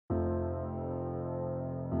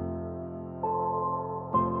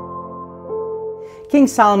King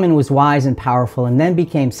Solomon was wise and powerful and then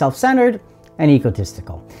became self-centered and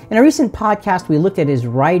egotistical. In a recent podcast, we looked at his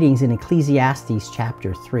writings in Ecclesiastes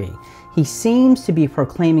chapter 3. He seems to be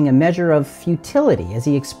proclaiming a measure of futility as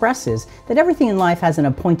he expresses that everything in life has an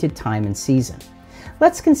appointed time and season.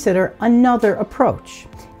 Let's consider another approach.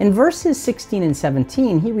 In verses 16 and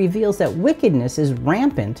 17, he reveals that wickedness is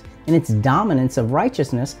rampant in its dominance of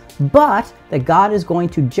righteousness, but that God is going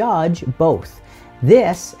to judge both.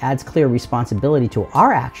 This adds clear responsibility to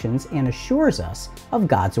our actions and assures us of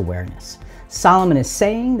God's awareness. Solomon is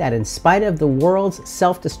saying that in spite of the world's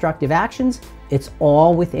self-destructive actions, it's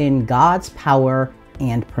all within God's power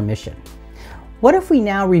and permission. What if we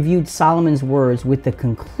now reviewed Solomon's words with the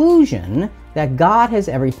conclusion that God has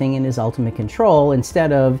everything in his ultimate control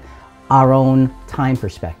instead of our own time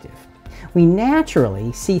perspective? We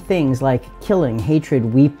naturally see things like killing, hatred,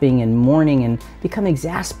 weeping, and mourning and become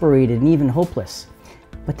exasperated and even hopeless.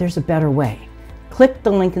 But there's a better way. Click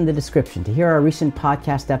the link in the description to hear our recent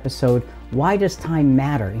podcast episode, Why Does Time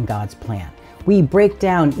Matter in God's Plan? We break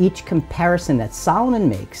down each comparison that Solomon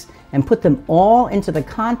makes and put them all into the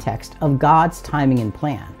context of God's timing and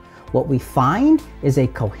plan. What we find is a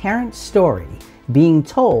coherent story being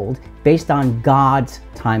told based on God's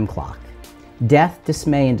time clock. Death,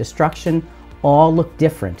 dismay, and destruction all look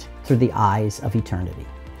different through the eyes of eternity.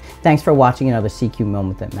 Thanks for watching another CQ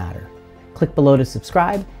Moment That Matter. Click below to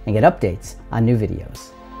subscribe and get updates on new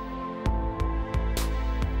videos.